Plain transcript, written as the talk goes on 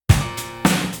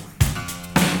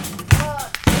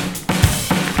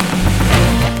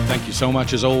so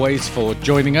much, as always, for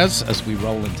joining us as we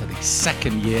roll into the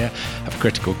second year of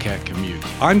Critical Care Commute.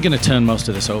 I'm going to turn most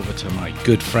of this over to my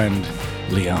good friend,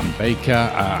 Leon Baker.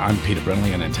 I'm Peter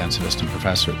Brunley, an intensivist and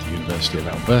professor at the University of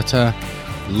Alberta.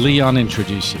 Leon,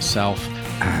 introduce yourself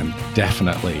and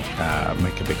definitely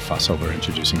make a big fuss over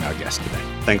introducing our guest today.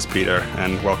 Thanks, Peter,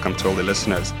 and welcome to all the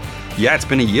listeners. Yeah, it's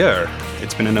been a year.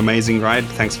 It's been an amazing ride.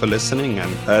 Thanks for listening.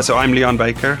 And so I'm Leon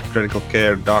Baker, critical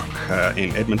care doc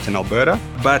in Edmonton, Alberta.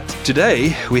 But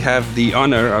today we have the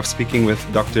honor of speaking with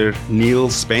Dr. Neil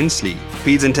Spenceley,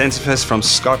 peds intensivist from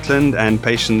Scotland and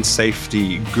patient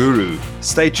safety guru.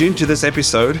 Stay tuned to this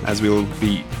episode as we will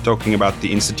be talking about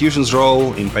the institution's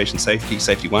role in patient safety,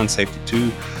 safety 1, safety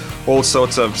 2, all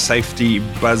sorts of safety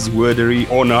buzzwordery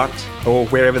or not, or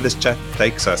wherever this chat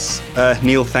takes us.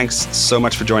 Neil, thanks so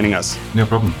much for joining us. No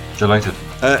problem. Delighted.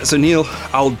 So Neil,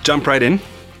 I'll jump right in.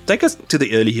 Take us to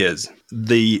the early years.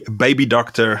 The baby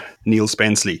doctor, Neil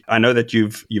Spenceley. I know that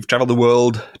you've traveled the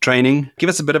world training. Give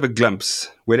us a bit of a glimpse.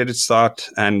 Where did it start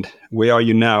and where are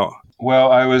you now?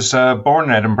 Well, I was born in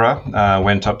Edinburgh,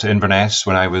 went up to Inverness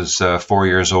when I was 4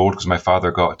 years old because my father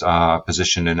got a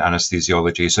position in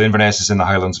anesthesiology. So Inverness is in the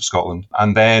Highlands of Scotland.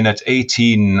 And then at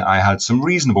 18, I had some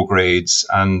reasonable grades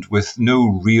and with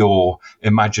no real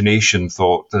imagination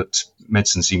thought that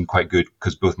medicine seemed quite good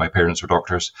because both my parents were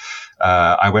doctors.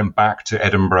 I went back to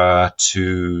Edinburgh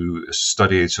to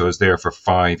study. So I was there for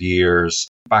 5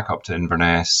 years, back up to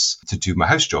Inverness to do my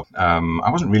house job. I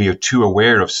wasn't really too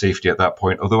aware of safety at that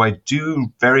point, although I do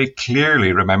very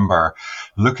clearly remember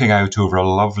looking out over a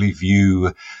lovely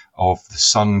view of the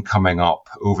sun coming up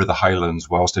over the Highlands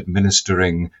whilst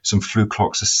administering some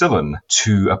flucloxacillin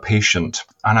to a patient.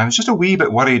 And I was just a wee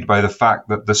bit worried by the fact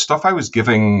that the stuff I was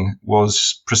giving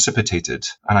was precipitated.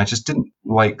 And I just didn't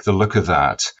like the look of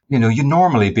that. You know, you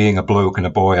normally being a bloke and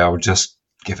a boy, I would just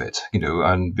give it,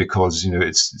 and because,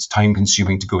 it's time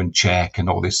consuming to go and check and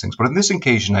all these things. But on this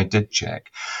occasion, I did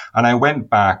check and I went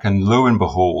back and lo and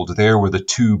behold, there were the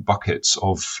 2 buckets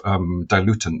of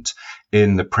dilutant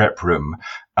in the prep room.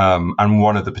 And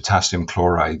one of the potassium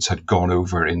chlorides had gone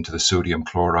over into the sodium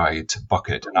chloride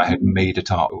bucket and I had made it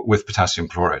up with potassium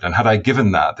chloride. And had I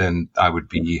given that, then I would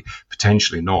be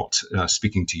potentially not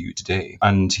speaking to you today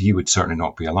and he would certainly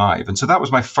not be alive. And so that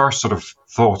was my first sort of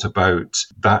thought about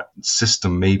that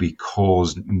system maybe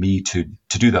caused me to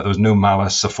do that. There was no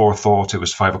malice aforethought. It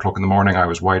was 5 o'clock in the morning. I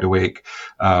was wide awake.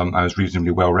 I was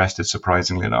reasonably well rested,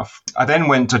 surprisingly enough. I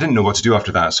didn't know what to do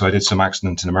after that. So I did some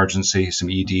accident and emergency,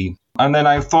 some ED. And then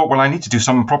I thought, well, I need to do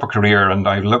some proper career. And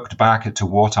I looked back to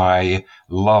what I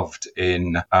loved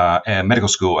in medical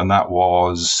school, and that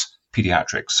was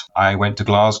pediatrics. I went to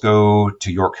Glasgow,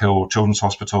 to York Hill Children's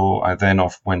Hospital. I then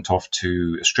went off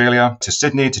to Australia, to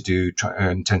Sydney to do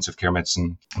intensive care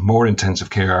medicine, more intensive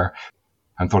care,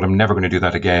 and thought I'm never going to do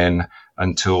that again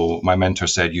until my mentor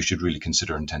said, you should really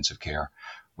consider intensive care.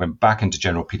 Went back into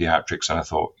general pediatrics and I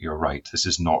thought, you're right, this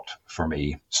is not for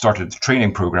me. Started the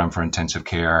training program for intensive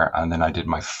care and then I did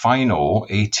my final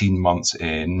 18 months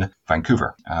in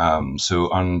Vancouver.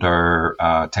 So under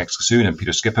Tex Kassoon and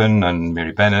Peter Skippen and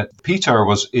Mary Bennett. Peter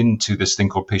was into this thing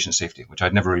called patient safety, which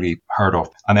I'd never really heard of.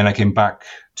 And then I came back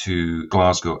to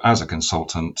Glasgow as a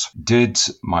consultant, did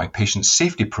my patient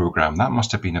safety program. That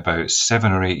must have been about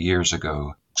 7 or 8 years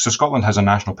ago. So Scotland has a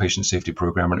national patient safety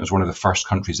program and it was one of the first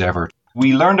countries ever.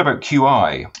 We learned about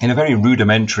QI in a very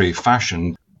rudimentary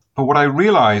fashion. But what I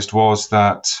realized was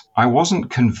that I wasn't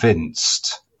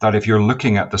convinced that if you're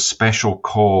looking at the special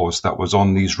cause that was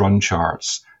on these run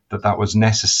charts, that was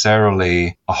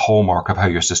necessarily a hallmark of how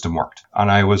your system worked.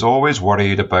 And I was always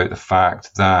worried about the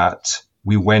fact that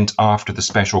we went after the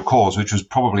special cause, which was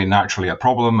probably naturally a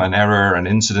problem, an error, an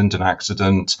incident, an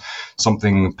accident,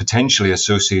 something potentially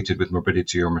associated with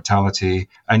morbidity or mortality.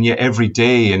 And yet every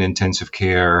day in intensive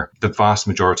care, the vast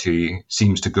majority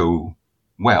seems to go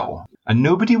well. And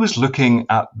nobody was looking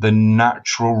at the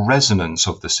natural resonance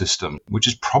of the system, which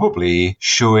is probably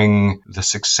showing the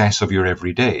success of your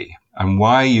everyday and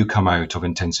why you come out of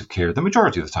intensive care the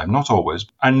majority of the time, not always,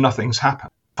 and nothing's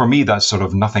happened. For me, that's sort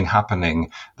of nothing happening.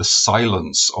 The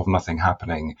silence of nothing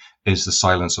happening is the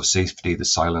silence of safety, the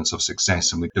silence of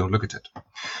success, and we don't look at it.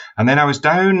 And then I was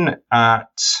down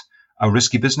at a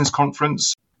risky business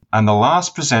conference, and the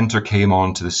last presenter came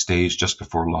onto the stage just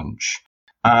before lunch.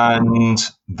 And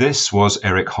this was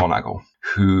Eric Honagel,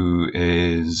 who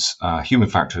is a human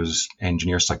factors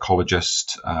engineer,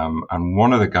 psychologist, and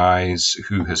one of the guys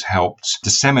who has helped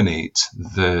disseminate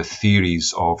the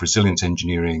theories of resilience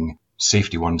engineering.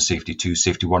 Safety 1, Safety 2.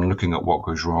 Safety 1 looking at what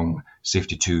goes wrong.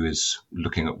 Safety 2 is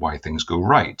looking at why things go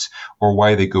right or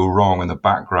why they go wrong in the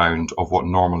background of what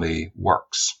normally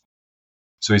works.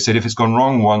 So he said, if it's gone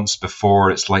wrong once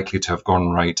before, it's likely to have gone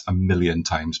right a million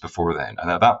times before then. And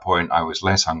at that point, I was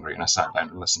less hungry and I sat down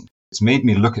and listened. It's made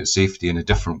me look at safety in a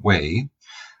different way.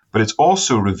 But it's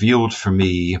also revealed for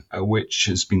me, which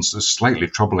has been slightly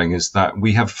troubling, is that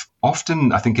we have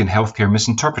often, I think, in healthcare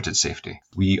misinterpreted safety.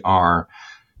 We are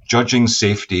judging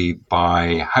safety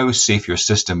by how safe your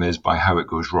system is by how it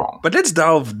goes wrong. But let's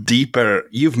delve deeper.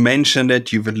 You've mentioned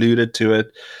it, you've alluded to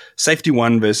it. Safety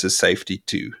 1 versus safety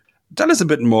 2. Tell us a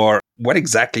bit more. What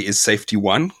exactly is safety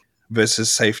 1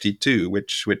 versus safety 2,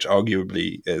 which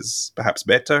arguably is perhaps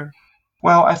better?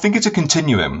 Well, I think it's a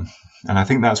continuum. And I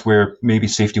think that's where maybe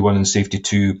safety 1 and safety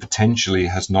 2 potentially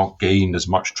has not gained as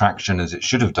much traction as it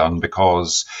should have done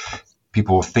because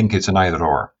people think it's an either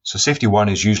or. So safety 1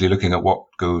 is usually looking at what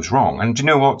goes wrong. And do you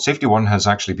know what? Safety 1 has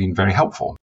actually been very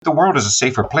helpful. The world is a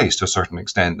safer place to a certain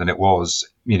extent than it was,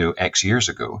 X years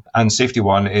ago. And safety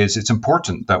 1 is it's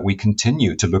important that we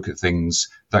continue to look at things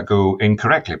that go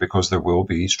incorrectly because there will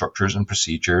be structures and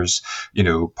procedures,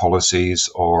 policies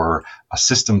or a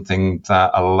system thing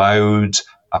that allowed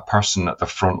a person at the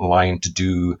front line to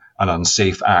do an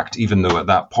unsafe act, even though at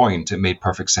that point it made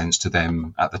perfect sense to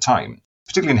them at the time.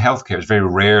 Particularly in healthcare, it's very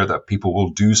rare that people will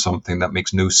do something that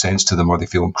makes no sense to them or they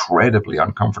feel incredibly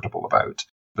uncomfortable about.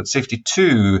 But safety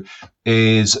 2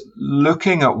 is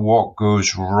looking at what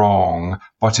goes wrong,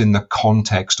 but in the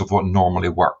context of what normally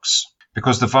works.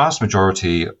 Because the vast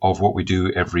majority of what we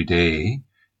do every day,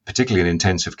 particularly in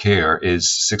intensive care,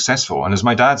 is successful. And as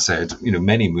my dad said,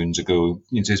 many moons ago,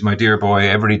 he says, my dear boy,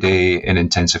 every day in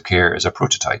intensive care is a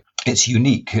prototype. It's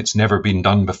unique. It's never been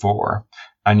done before.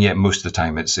 And yet most of the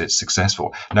time it's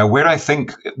successful. Now, where I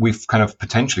think we've kind of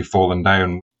potentially fallen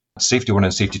down, safety 1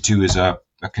 and safety 2 is a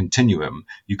continuum.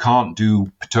 You can't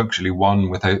do potentially one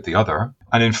without the other.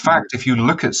 And in fact, if you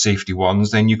look at safety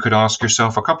 1s, then you could ask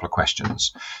yourself a couple of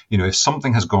questions. If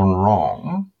something has gone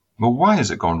wrong, well, why has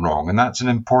it gone wrong? And that's an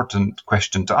important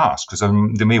question to ask because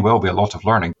there may well be a lot of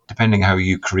learning, depending how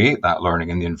you create that learning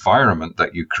and the environment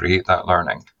that you create that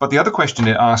learning. But the other question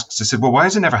it asks is, well, why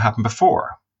has it never happened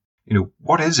before?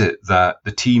 What is it that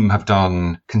the team have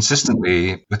done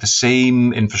consistently with the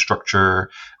same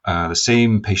infrastructure, the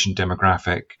same patient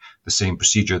demographic, the same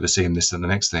procedure, the same this and the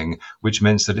next thing, which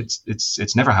means that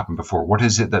it's never happened before? What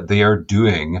is it that they are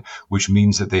doing, which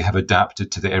means that they have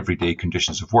adapted to the everyday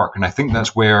conditions of work? And I think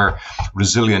that's where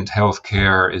resilient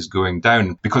healthcare is going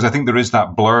down, because I think there is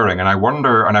that blurring. And I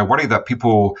worry that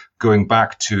people going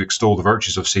back to extol the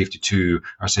virtues of safety 2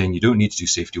 are saying you don't need to do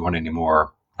safety 1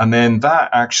 anymore. And then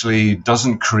that actually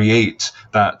doesn't create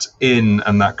that and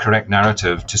that correct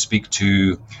narrative to speak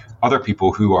to other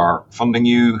people who are funding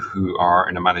you, who are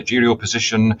in a managerial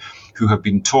position, who have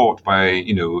been taught by,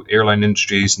 airline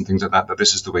industries and things like that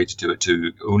this is the way to do it,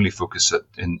 to only focus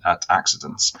at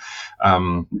accidents.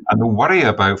 And the worry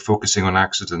about focusing on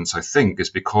accidents, I think,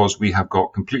 is because we have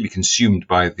got completely consumed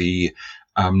by the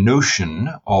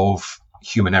notion of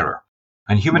human error.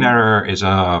 And human error is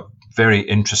a very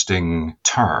interesting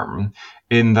term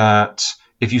in that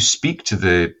if you speak to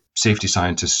the safety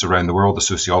scientists around the world, the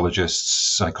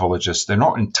sociologists, psychologists, they're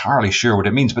not entirely sure what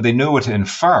it means, but they know what it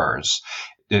infers.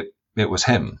 It was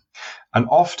him. And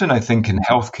often I think in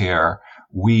healthcare,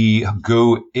 we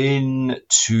go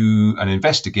into an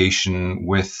investigation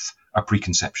with a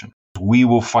preconception. We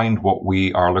will find what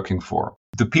we are looking for.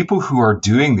 The people who are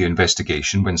doing the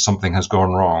investigation when something has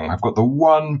gone wrong have got the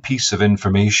one piece of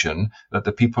information that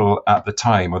the people at the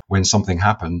time when something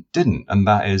happened didn't, and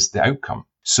that is the outcome.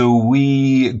 So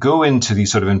we go into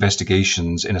these sort of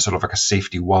investigations in a sort of like a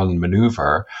safety 1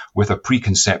 maneuver with a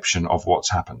preconception of what's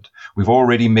happened. We've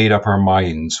already made up our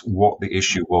minds what the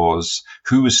issue was,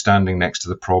 who was standing next to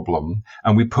the problem,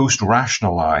 and we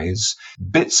post-rationalize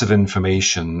bits of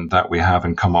information that we have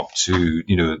and come up to,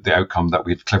 the outcome that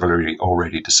we'd cleverly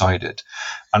already decided.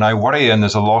 And I worry, and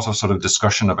there's a lot of sort of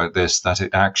discussion about this, that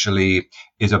it actually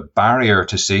is a barrier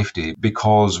to safety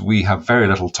because we have very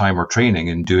little time or training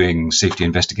in doing safety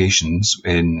investigations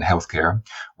in healthcare.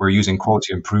 We're using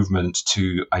quality improvement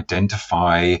to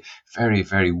identify very,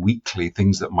 very weakly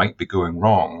things that might be going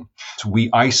wrong. So we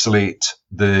isolate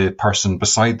the person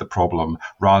beside the problem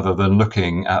rather than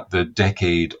looking at the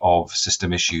decade of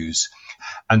system issues.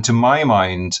 And to my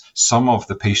mind, some of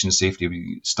the patient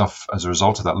safety stuff as a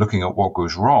result of that, looking at what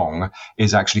goes wrong,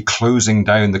 is actually closing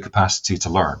down the capacity to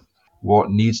learn.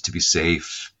 What needs to be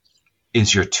safe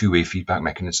is your two-way feedback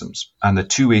mechanisms. And the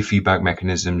two-way feedback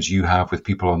mechanisms you have with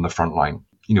people on the front line.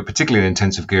 Particularly in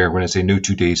intensive care, when I say no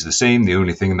 2 days are the same, the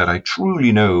only thing that I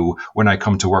truly know when I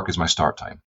come to work is my start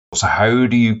time. So how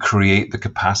do you create the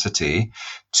capacity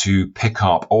to pick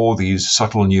up all these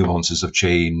subtle nuances of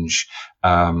change?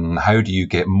 How do you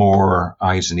get more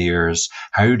eyes and ears?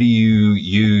 How do you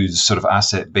use sort of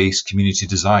asset-based community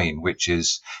design, which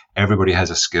is everybody has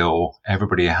a skill,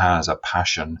 everybody has a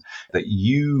passion that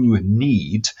you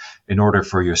need in order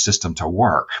for your system to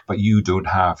work, but you don't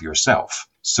have yourself.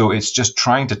 So it's just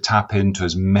trying to tap into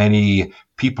as many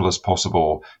people as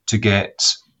possible to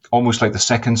get almost like the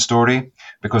second story,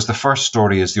 because the first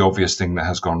story is the obvious thing that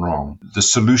has gone wrong. The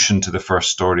solution to the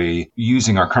first story,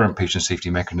 using our current patient safety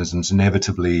mechanisms,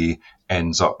 inevitably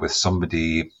ends up with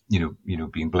somebody,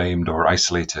 being blamed or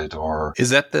isolated. Or is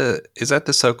that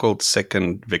the so-called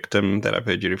second victim that I've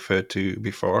heard you refer to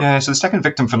before? Yeah. So the second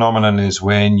victim phenomenon is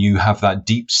when you have that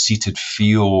deep-seated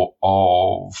feel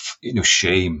of,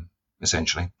 shame.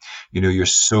 Essentially, you're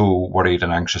so worried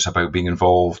and anxious about being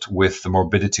involved with the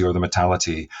morbidity or the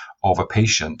mortality of a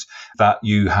patient that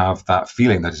you have that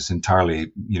feeling that it's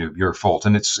entirely, your fault.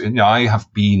 And it's, I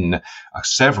have been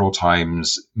several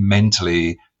times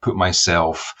mentally put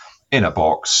myself in a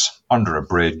box under a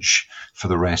bridge for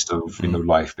the rest of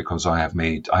life because I have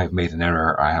made an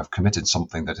error. I have committed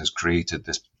something that has created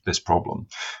this problem.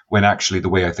 When actually the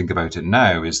way I think about it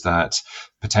now is that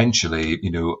potentially,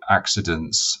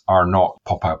 accidents are not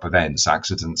pop-up events.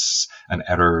 Accidents and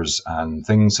errors and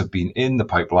things have been in the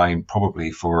pipeline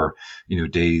probably for,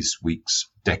 days, weeks,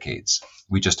 decades.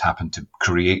 We just happen to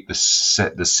create this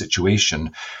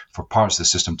situation for parts of the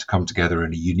system to come together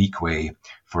in a unique way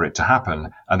for it to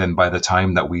happen. And then by the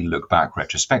time that we look back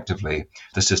retrospectively,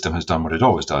 the system has done what it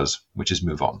always does, which is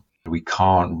move on. We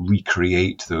can't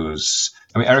recreate those.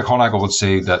 Eric Honagel would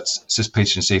say that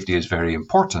patient safety is very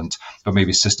important, but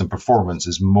maybe system performance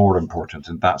is more important.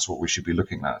 And that's what we should be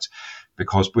looking at.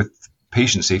 Because with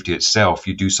patient safety itself,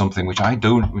 you do something which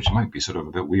might be sort of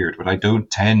a bit weird, but I don't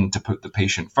tend to put the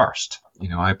patient first.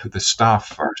 I put the staff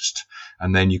first,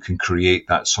 and then you can create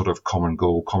that sort of common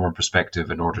goal, common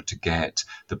perspective in order to get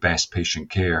the best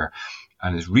patient care.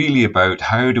 And it's really about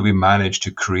how do we manage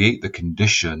to create the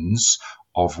conditions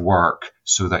of work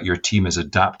so that your team is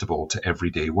adaptable to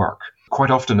everyday work.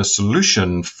 Quite often a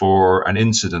solution for an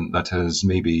incident that has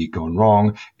maybe gone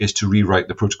wrong is to rewrite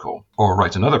the protocol or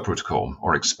write another protocol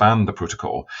or expand the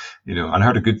protocol. And I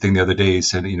heard a good thing the other day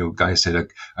said, guys said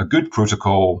a good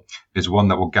protocol is one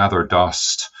that will gather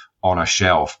dust on a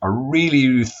shelf. A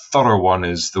really thorough one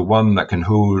is the one that can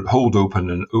hold open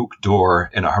an oak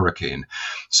door in a hurricane.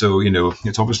 So,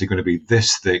 it's obviously going to be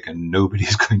this thick and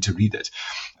nobody's going to read it.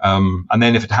 And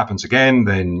then if it happens again,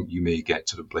 then you may get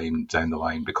sort of blamed down the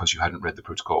line because you hadn't read the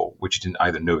protocol, which you didn't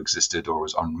either know existed or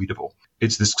was unreadable.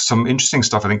 It's some interesting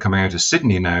stuff, I think, coming out of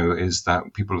Sydney now is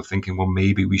that people are thinking, well,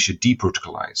 maybe we should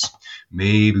deprotocolize.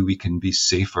 Maybe we can be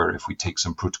safer if we take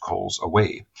some protocols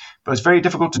away. But it's very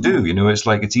difficult to do.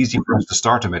 It's easy for us to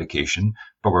start a medication,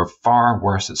 but we're far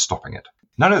worse at stopping it.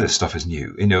 None of this stuff is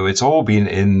new. It's all been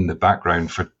in the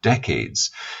background for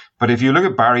decades. But if you look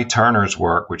at Barry Turner's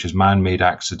work, which is Man-Made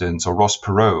Accidents, or Ross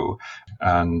Perot,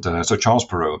 and Charles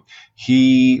Perot,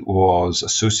 he was a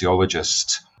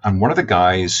sociologist and one of the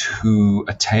guys who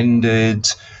attended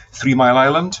 3 Mile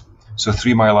Island. So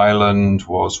 3 Mile Island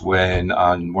was when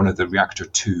one of the reactor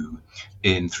 2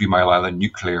 in 3 Mile Island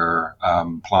nuclear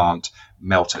plant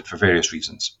melted for various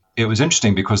reasons. It was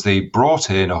interesting because they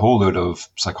brought in a whole load of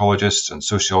psychologists and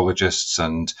sociologists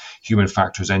and human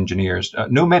factors engineers.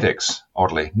 No medics,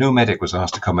 oddly. No medic was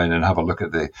asked to come in and have a look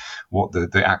at what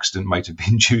the accident might have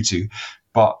been due to.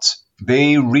 But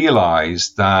they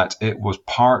realized that it was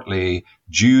partly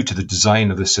due to the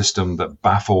design of the system that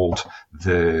baffled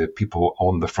the people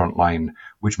on the front line,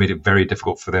 which made it very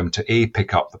difficult for them to A,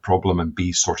 pick up the problem and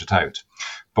B, sort it out.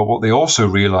 But what they also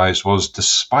realized was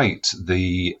despite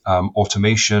the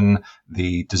automation,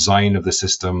 the design of the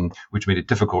system, which made it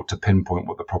difficult to pinpoint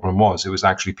what the problem was, it was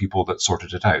actually people that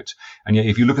sorted it out. And yet,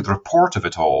 if you look at the report of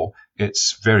it all,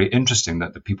 it's very interesting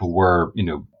that the people were,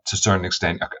 to a certain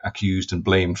extent, accused and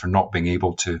blamed for not being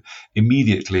able to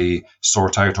immediately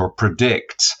sort out or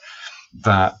predict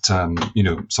that,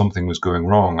 something was going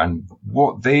wrong. And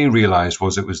what they realized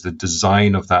was it was the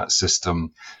design of that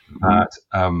system that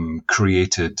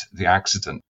created the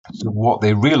accident. So what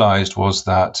they realized was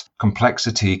that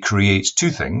complexity creates two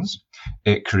things.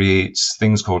 It creates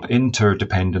things called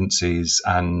interdependencies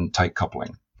and tight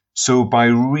coupling. So by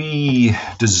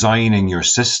redesigning your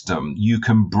system, you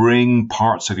can bring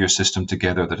parts of your system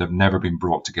together that have never been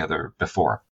brought together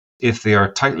before. If they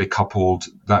are tightly coupled,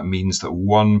 that means that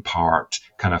one part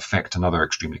can affect another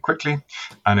extremely quickly.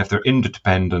 And if they're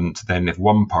interdependent, then if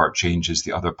one part changes,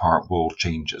 the other part will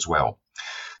change as well.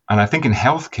 And I think in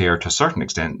healthcare, to a certain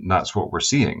extent, that's what we're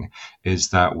seeing, is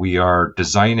that we are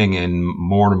designing in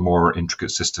more and more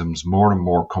intricate systems, more and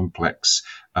more complex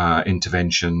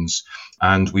interventions.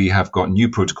 And we have got new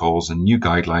protocols and new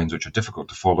guidelines, which are difficult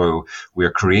to follow. We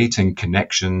are creating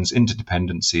connections,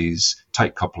 interdependencies,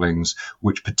 tight couplings,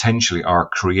 which potentially are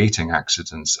creating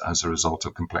accidents as a result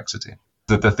of complexity.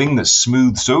 The thing that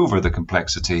smooths over the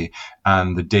complexity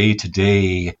and the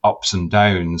day-to-day ups and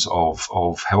downs of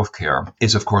healthcare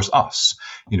is, of course, us.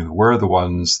 We're the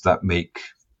ones that make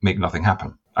nothing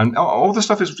happen. And all this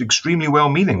stuff is extremely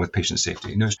well-meaning with patient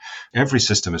safety. Every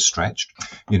system is stretched.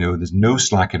 There's no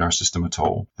slack in our system at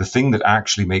all. The thing that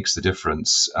actually makes the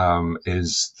difference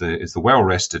is the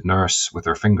well-rested nurse with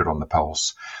her finger on the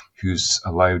pulse, who's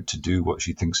allowed to do what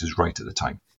she thinks is right at the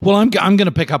time. Well, I'm going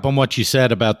to pick up on what you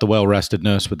said about the well-rested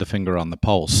nurse with the finger on the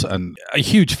pulse. And a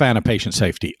huge fan of patient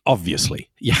safety,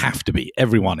 obviously. You have to be.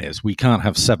 Everyone is. We can't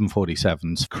have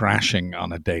 747s crashing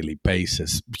on a daily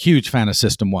basis. Huge fan of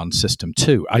System 1, System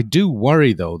 2. I do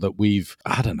worry, though, that we've,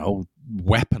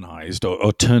 weaponized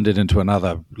or turned it into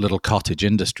another little cottage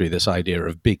industry, this idea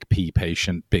of big P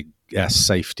patient, big S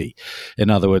safety. In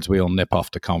other words, we all nip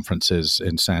off to conferences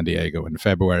in San Diego in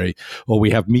February, or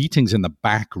we have meetings in the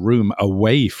back room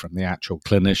away from the actual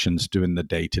clinicians doing the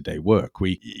day-to-day work.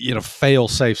 Fail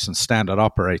safes and standard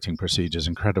operating procedures,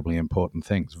 incredibly important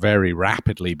things, very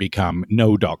rapidly become,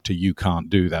 no doctor, you can't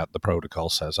do that. The protocol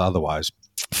says otherwise.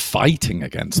 Fighting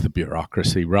against the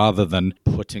bureaucracy rather than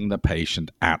putting the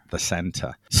patient at the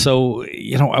center. So,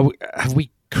 have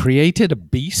we created a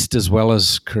beast as well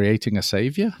as creating a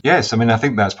savior? Yes, I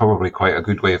think that's probably quite a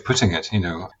good way of putting it,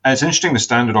 And it's interesting, the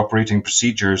standard operating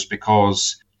procedures,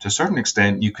 because to a certain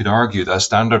extent, you could argue that a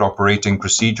standard operating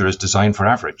procedure is designed for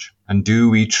average. And do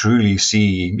we truly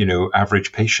see,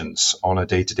 average patients on a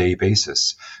day-to-day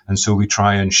basis? And so we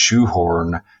try and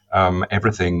shoehorn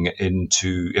everything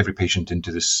every patient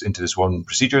into this one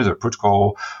procedure, or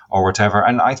protocol, or whatever.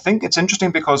 And I think it's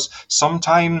interesting because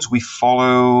sometimes we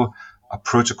follow a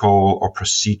protocol or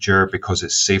procedure because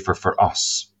it's safer for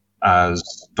us as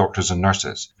doctors and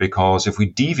nurses. Because if we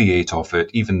deviate off it,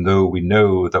 even though we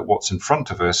know that what's in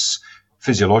front of us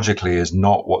physiologically is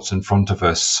not what's in front of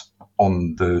us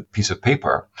on the piece of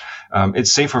paper,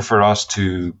 it's safer for us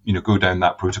to, go down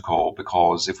that protocol,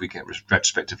 because if we get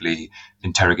retrospectively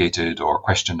interrogated or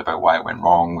questioned about why it went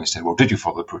wrong, we say, well, did you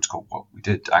follow the protocol? Well, we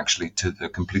did, actually, to the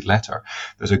complete letter.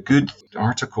 There's a good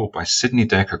article by Sidney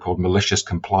Dekker called Malicious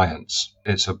Compliance.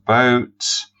 It's about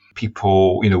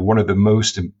people, one of the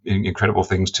most incredible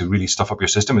things to really stuff up your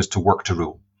system is to work to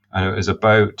rule. And it was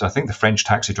about, I think, the French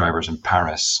taxi drivers in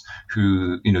Paris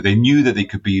who, they knew that they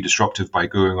could be disruptive by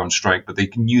going on strike, but they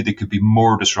knew they could be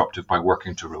more disruptive by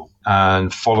working to rule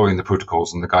and following the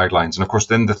protocols and the guidelines. And of course,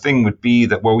 then the thing would be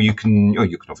that, well, you can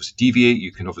obviously deviate,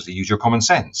 you can obviously use your common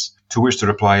sense. To which the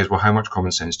reply is, well, how much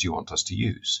common sense do you want us to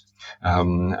use?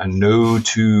 And no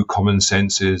two common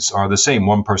senses are the same.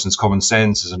 One person's common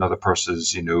sense is another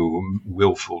person's,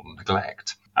 willful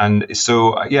neglect. And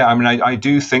so, I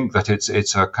do think that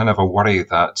it's a kind of a worry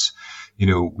that,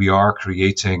 we are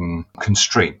creating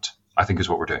constraint, I think, is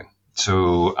what we're doing.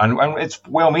 So, and it's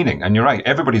well-meaning. And you're right,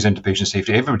 everybody's into patient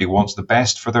safety. Everybody wants the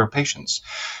best for their patients.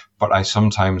 But I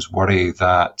sometimes worry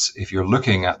that if you're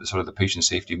looking at the sort of the patient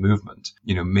safety movement,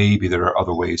 maybe there are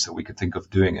other ways that we could think of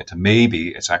doing it. And maybe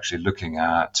it's actually looking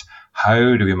at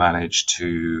how do we manage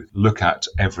to look at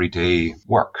everyday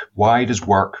work? Why does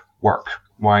work work?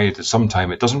 Why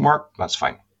sometimes it doesn't work? That's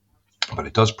fine. But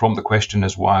it does prompt the question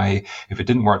as why, if it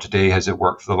didn't work today, has it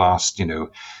worked for the last,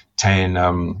 10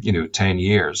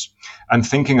 years? And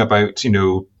thinking about,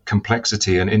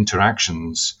 complexity and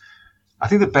interactions, I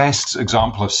think the best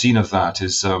example I've seen of that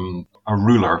is a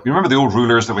ruler. You remember the old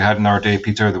rulers that we had in our day,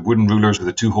 Peter, the wooden rulers with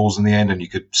the two holes in the end, and you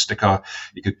could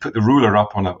put the ruler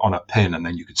up on a pin, and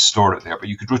then you could store it there, but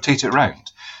you could rotate it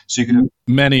around. So you could.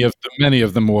 Many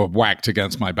of them were whacked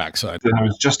against my backside. And I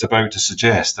was just about to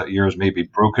suggest that yours may be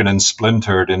broken and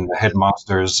splintered in the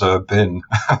headmaster's bin.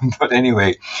 But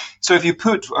anyway, so if you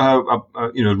put a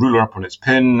ruler up on its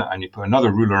pin and you put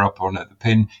another ruler up on the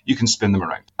pin, you can spin them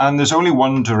around. And there's only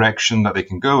one direction that they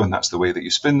can go, and that's the way that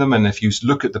you spin them. And if you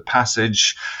look at the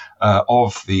passage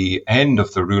of the end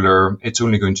of the ruler, it's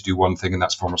only going to do one thing, and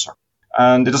that's form a circle.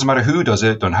 And it doesn't matter who does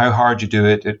it and how hard you do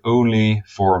it, it only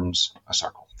forms a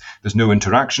circle. There's no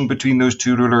interaction between those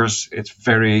two rulers. It's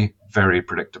very, very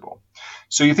predictable.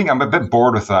 So you think I'm a bit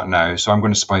bored with that now, so I'm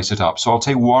going to spice it up. So I'll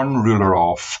take one ruler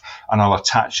off and I'll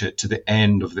attach it to the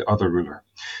end of the other ruler.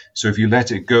 So if you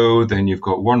let it go, then you've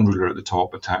got one ruler at the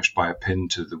top attached by a pin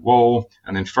to the wall,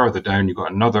 and then further down you've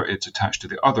got another, it's attached to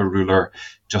the other ruler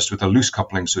just with a loose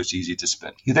coupling so it's easy to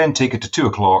spin. You then take it to 2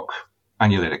 o'clock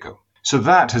and you let it go. So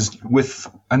that has,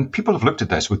 and people have looked at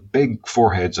this with big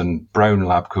foreheads and brown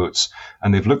lab coats,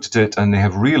 and they've looked at it and they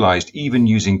have realized, even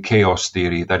using chaos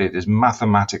theory, that it is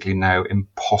mathematically now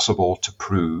impossible to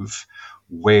prove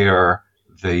where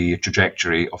the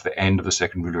trajectory of the end of the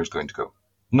second ruler is going to go.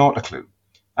 Not a clue.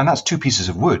 And that's 2 pieces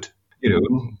of wood,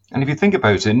 and if you think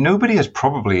about it, nobody has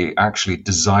probably actually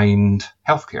designed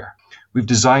healthcare. We've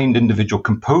designed individual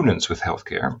components with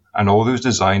healthcare, and all those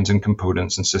designs and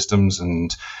components and systems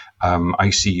and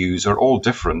ICUs are all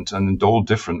different, and all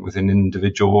different within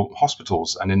individual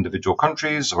hospitals and individual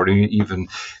countries or even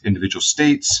individual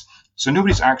states. So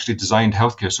nobody's actually designed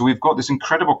healthcare. So we've got this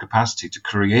incredible capacity to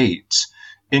create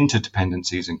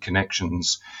interdependencies and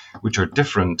connections which are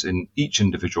different in each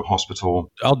individual hospital.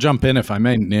 I'll jump in if I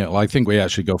may, Neil. I think we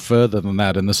actually go further than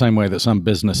that. In the same way that some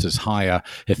businesses hire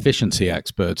efficiency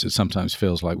experts, it sometimes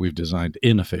feels like we've designed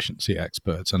inefficiency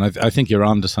experts. And I think you're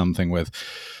onto something with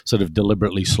sort of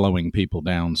deliberately slowing people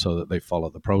down so that they follow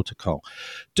the protocol.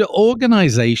 Do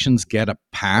organizations get a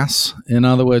pass? In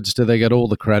other words, do they get all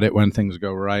the credit when things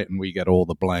go right and we get all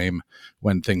the blame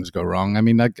when things go wrong? I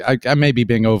mean, I may be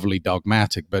being overly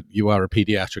dogmatic, but you are a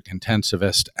pediatric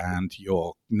intensivist and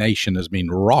your nation has been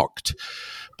rocked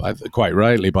quite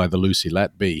rightly by the Lucy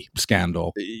Letby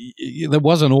scandal. There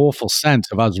was an awful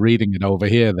sense of us reading it over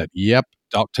here that, yep,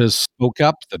 doctors spoke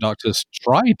up. The doctors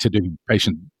tried to do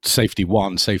patient safety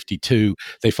 1, safety 2.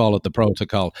 They followed the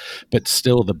protocol, but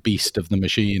still the beast of the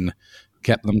machine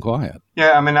kept them quiet.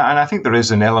 Yeah, I mean, and I think there is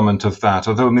an element of that.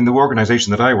 Although, I mean, the organization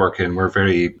that I work in, we're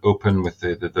very open with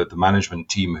the management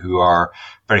team who are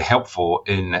very helpful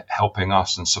in helping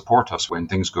us and support us when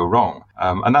things go wrong.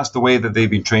 And that's the way that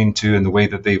they've been trained to and the way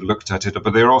that they've looked at it.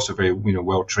 But they're also very,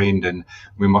 well trained in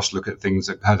we must look at things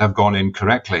that have gone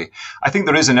incorrectly. I think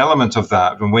there is an element of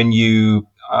that. And when you,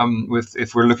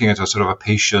 if we're looking at a sort of a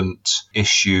patient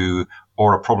issue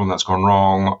or a problem that's gone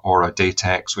wrong, or a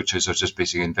DATEX, which is just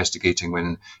basically investigating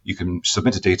when you can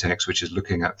submit a DATEX, which is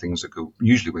looking at things that go,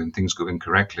 usually when things go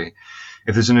incorrectly.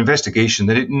 If there's an investigation,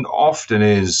 then it often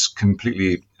is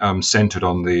completely centered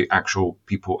on the actual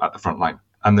people at the front line.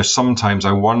 And there's sometimes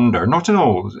I wonder, not in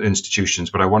all institutions,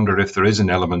 but I wonder if there is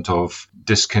an element of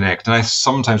disconnect. And I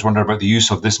sometimes wonder about the use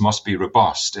of this must be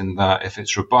robust, in that if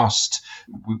it's robust,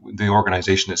 the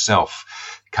organization itself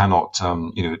cannot,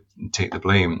 take the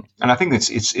blame. And I think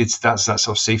it's that sort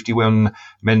of safety one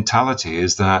mentality,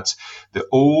 is that the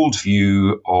old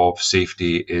view of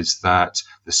safety is that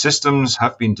the systems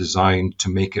have been designed to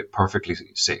make it perfectly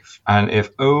safe. And if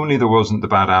only there wasn't the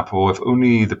bad apple, if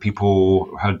only the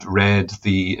people had read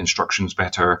the instructions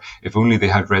better, if only they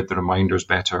had read the reminders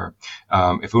better,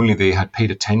 if only they had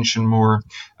paid attention more,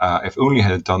 if only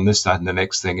had done this, that, and the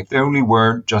next thing, if they only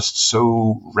weren't just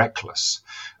so reckless,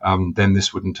 then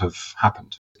this wouldn't have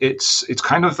happened. It's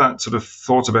kind of that sort of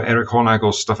thought about Eric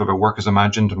Honagel's stuff about work as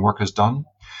imagined and work as done.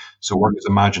 So work as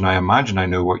imagined I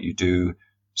know what you do.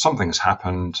 Something's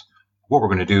happened. What we're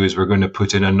going to do is we're going to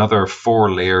put in another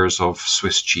 4 layers of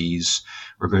Swiss cheese.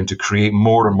 We're going to create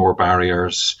more and more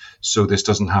barriers so this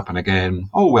doesn't happen again.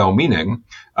 All well-meaning.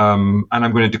 And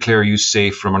I'm going to declare you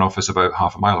safe from an office about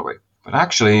half a mile away. But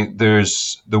actually,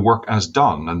 there's the work as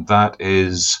done, and that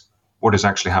is what is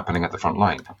actually happening at the front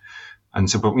line. And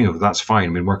so, but that's fine.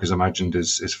 I mean, work as imagined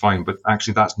is fine, but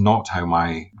actually that's not how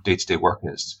my day-to-day work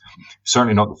is.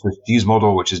 Certainly not the Swiss cheese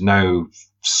model, which is now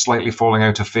slightly falling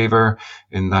out of favor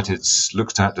in that it's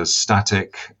looked at as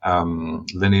static,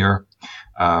 linear,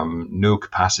 no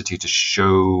capacity to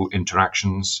show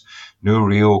interactions, no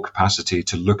real capacity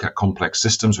to look at complex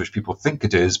systems, which people think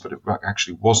it is, but it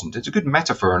actually wasn't. It's a good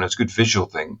metaphor and it's a good visual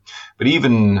thing. But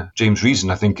even James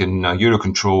Reason, I think in a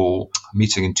Eurocontrol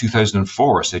meeting in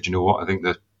 2004, said, you know what, I think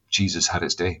that Jesus had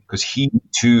its day, because he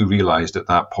too realized at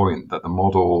that point that the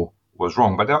model was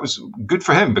wrong. But that was good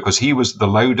for him, because he was the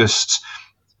loudest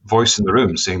voice in the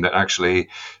room saying that actually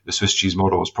the Swiss cheese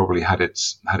model has probably had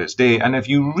its day. And if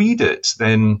you read it,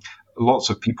 then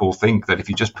lots of people think that if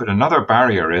you just put another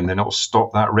barrier in, then it'll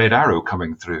stop that red arrow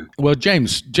coming through. Well,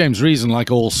 James Reason,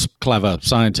 like all clever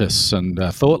scientists and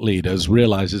thought leaders,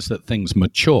 realizes that things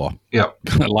mature. Yeah.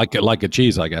 like a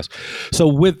cheese, I guess. So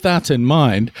with that in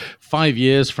mind, 5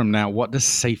 years from now, what does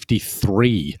safety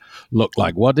 3 look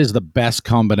like? What is the best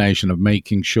combination of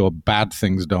making sure bad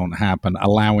things don't happen,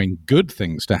 allowing good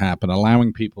things to happen,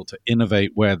 allowing people to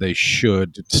innovate where they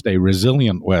should, stay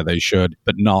resilient where they should,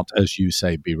 but not, as you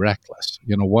say, be reckless?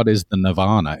 What is the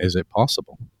nirvana? Is it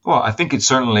possible? Well, I think it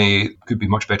certainly could be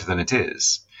much better than it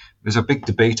is. there's a big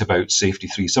debate about safety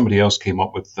 3. Somebody else came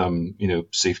up with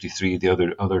safety 3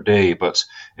 the other day. But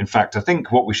in fact, I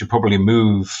think what we should probably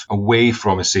move away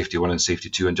from is safety 1 and safety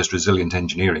 2 and just resilient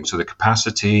engineering. So the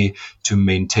capacity to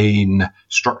maintain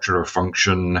structure or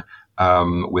function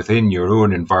within your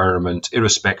own environment,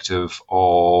 irrespective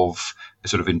of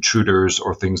sort of intruders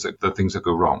or things that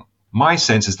go wrong. My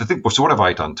sense is so what have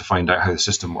I done to find out how the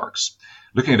system works?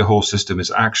 Looking at the whole system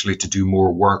is actually to do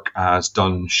more work as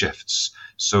done shifts.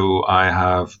 So I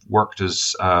have worked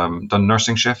as done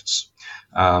nursing shifts.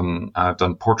 I've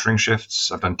done portering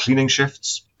shifts. I've done cleaning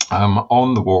shifts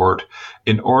on the ward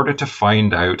in order to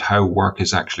find out how work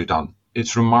is actually done.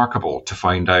 It's remarkable to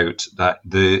find out that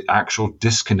the actual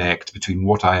disconnect between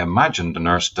what I imagined a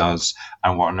nurse does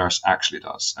and what a nurse actually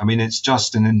does. I mean, it's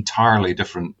just an entirely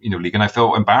different, league. And I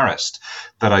felt embarrassed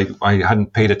that I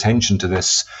hadn't paid attention to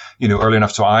this, early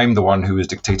enough. So I'm the one who is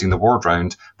dictating the ward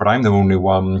round, but I'm the only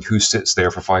one who sits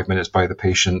there for 5 minutes by the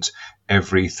patient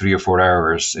every 3 or 4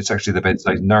 hours. It's actually the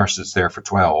bedside nurse that's there for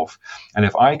 12. And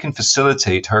if I can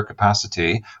facilitate her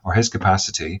capacity or his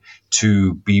capacity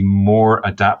to be more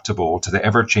adaptable to the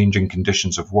ever-changing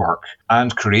conditions of work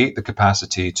and create the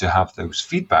capacity to have those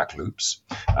feedback loops,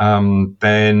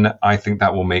 then I think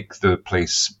that will make the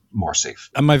place more safe.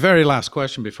 And my very last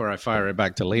question before I fire it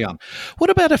back to Leon, what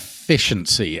about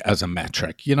efficiency as a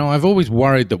metric? I've always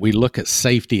worried that we look at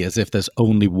safety as if there's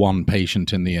only one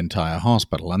patient in the entire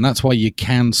hospital. And that's why you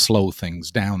can slow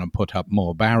things down and put up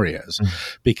more barriers.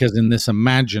 Because in this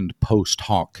imagined post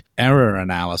hoc error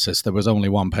analysis, there was only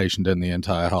one patient in the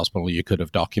entire hospital. You could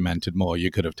have documented more.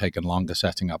 You could have taken longer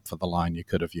setting up for the line. You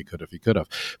could have.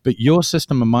 But your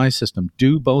system and my system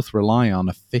do both rely on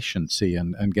efficiency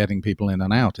and getting people in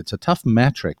and out. It's a tough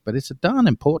metric, but it's a darn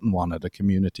important one at a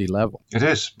community level. It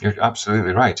is. You're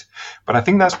absolutely right. But I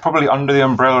think that's probably under the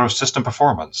umbrella of system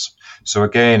performance. So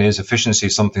again, is efficiency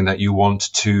something that you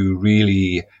want to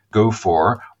really go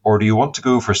for? Or do you want to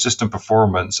go for system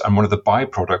performance? And one of the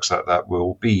byproducts that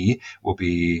will be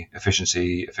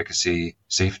efficiency, efficacy,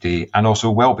 safety, and also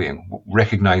well-being,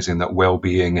 recognizing that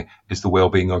well-being is the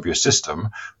well-being of your system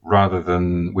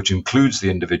which includes the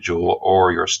individual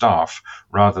or your staff,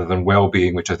 rather than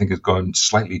well-being, which I think has gone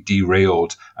slightly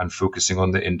derailed and focusing on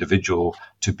the individual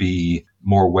to be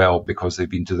more well because they've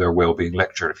been to their well-being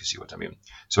lecture, if you see what I mean.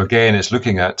 So again, it's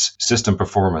looking at system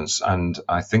performance. And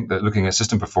I think that looking at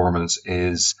system performance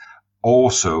is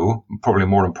also, probably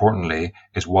more importantly,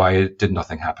 is why did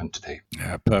nothing happen today?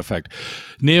 Yeah, perfect.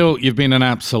 Neil, you've been an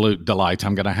absolute delight.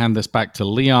 I'm going to hand this back to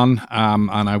Leon.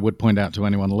 And I would point out to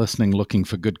anyone listening looking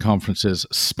for good conferences,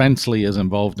 Spenceley is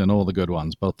involved in all the good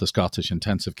ones, both the Scottish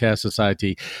Intensive Care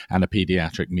Society and a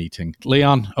pediatric meeting.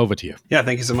 Leon, over to you. Yeah,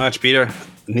 thank you so much, Peter.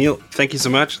 Neil, thank you so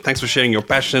much. Thanks for sharing your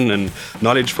passion and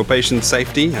knowledge for patient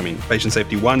safety. I mean, patient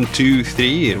safety 1, 2,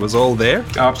 3, it was all there.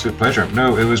 Absolute pleasure.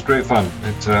 No, it was great fun.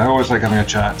 I always like having a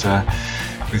chat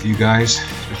with you guys,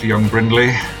 especially young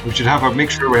Brindley. We should make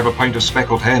sure we have a pint of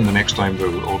speckled hen the next time,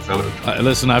 though, old fellow.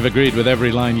 Listen, I've agreed with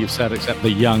every line you've said except the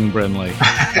young Brindley.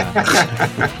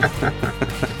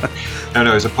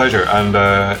 No, it's a pleasure, and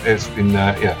it's been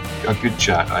a good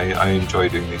chat. I enjoy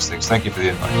doing these things. Thank you for the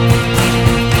invite.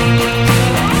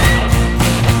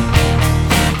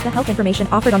 The health information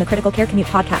offered on the Critical Care Commute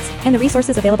podcast and the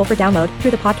resources available for download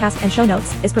through the podcast and show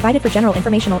notes is provided for general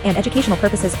informational and educational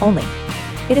purposes only.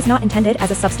 It is not intended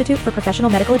as a substitute for professional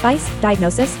medical advice,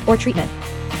 diagnosis, or treatment.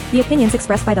 The opinions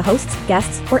expressed by the hosts,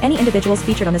 guests, or any individuals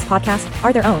featured on this podcast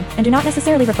are their own and do not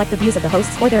necessarily reflect the views of the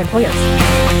hosts or their employers.